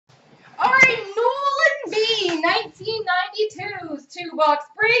Nolanb1992's 2-box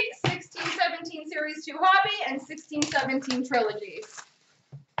break, 16-17 Series 2 Hobby, and 16-17 Trilogies.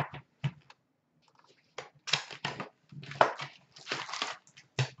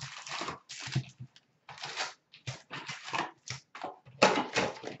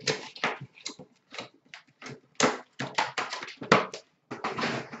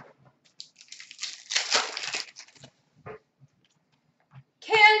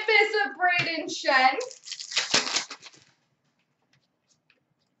 Canvas of Braden Shen.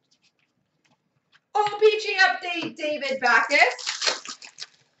 OPG update David Backus.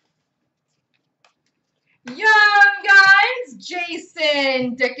 Young Guns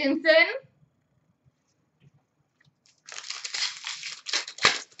Jason Dickinson.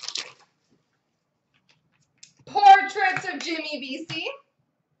 Portraits of Jimmy VC.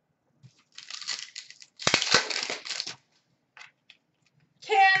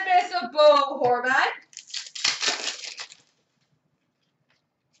 Canvas of Bo Horvat.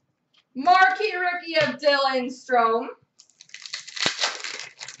 Marquee rookie of Dylan Strome.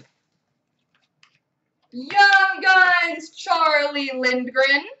 Young Guns Charlie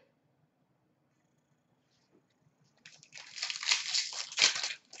Lindgren.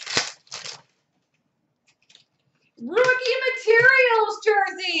 Rookie Materials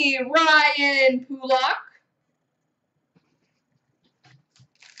jersey, Ryan Pulak.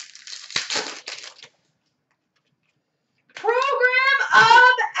 Program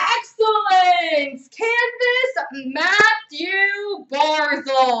of Excellence, Canvas Matthew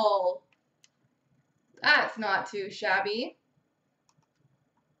Barzal. That's not too shabby.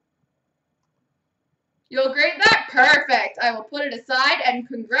 You'll grade that? Perfect. I will put it aside and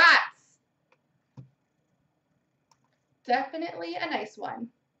congrats. Definitely a nice one.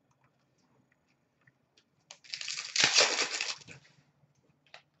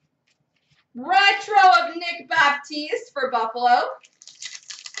 Retro of Nick Baptiste for Buffalo.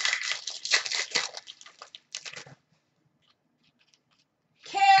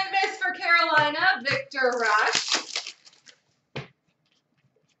 Canvas for Carolina, Victor Rush.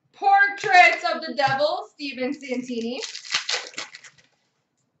 Portraits of the Devils, Steven Santini.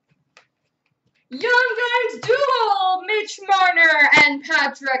 Young Guns Duel, Mitch Marner and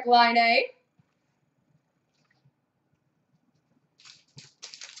Patrick Laine.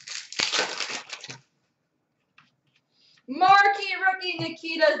 Marquee rookie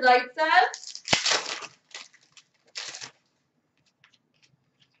Nikita Zaitsev.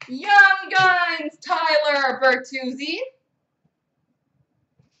 Young Guns Tyler Bertuzzi.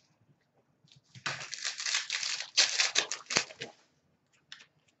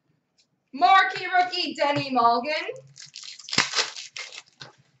 Marquee rookie Denny Mulligan.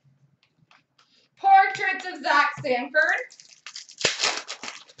 Portraits of Zach Sanford.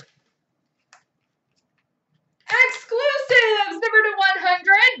 Exclusives, number to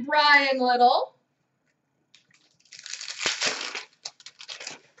 100, Brian Little.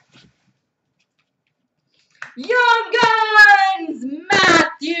 Young Guns,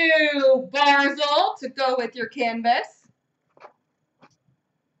 Matthew Barzal to go with your canvas.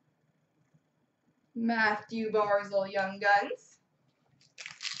 Matthew Barzal, Young Guns.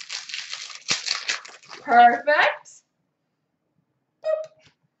 Perfect. Boop.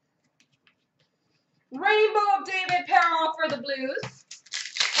 Rainbow of David Perron for the Blues.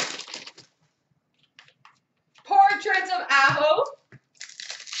 Portraits of Aho.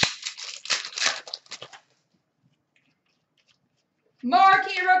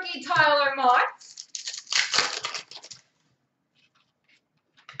 Marquee rookie Tyler Mott.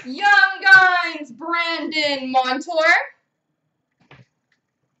 Young Guns Brandon Montour.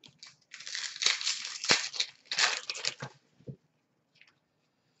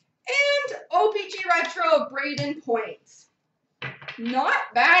 And OPG Retro Braden Point.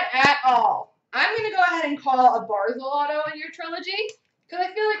 Not bad at all. I'm going to go ahead and call a Barzal auto in your trilogy because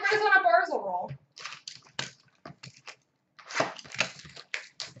I feel like we're just on a Barzal roll.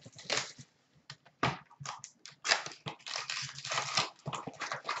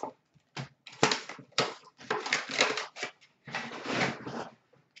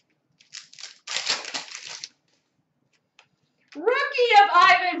 Rookie of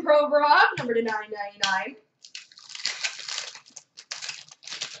Ivan Provorov, number to 999.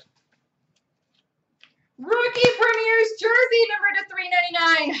 Rookie Premier's jersey, number to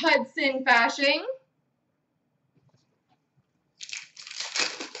 399, Hudson Fasching.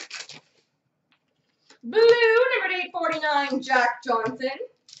 Blue, number to 849, Jack Johnson.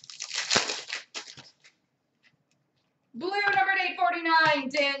 Blue, number to 849,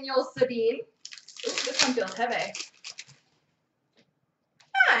 Daniel Sabine. Ooh, this one feels heavy.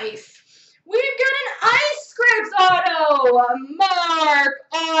 Nice. We've got an Ice Scripts auto auto,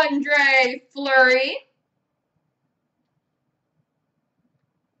 Marc-Andre Fleury.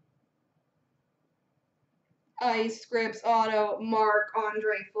 Ice Scripts auto,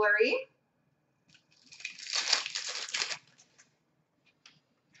 Marc-Andre Fleury.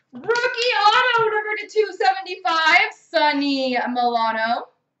 Rookie auto number to 275, Sonny Milano.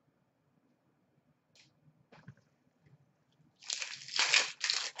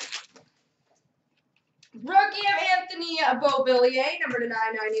 Rookie of Anthony Beauvillier, number to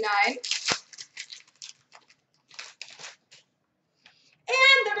 999.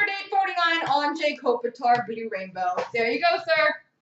 And number to 849, Anze Kopitar, Blue Rainbow. There you go, sir.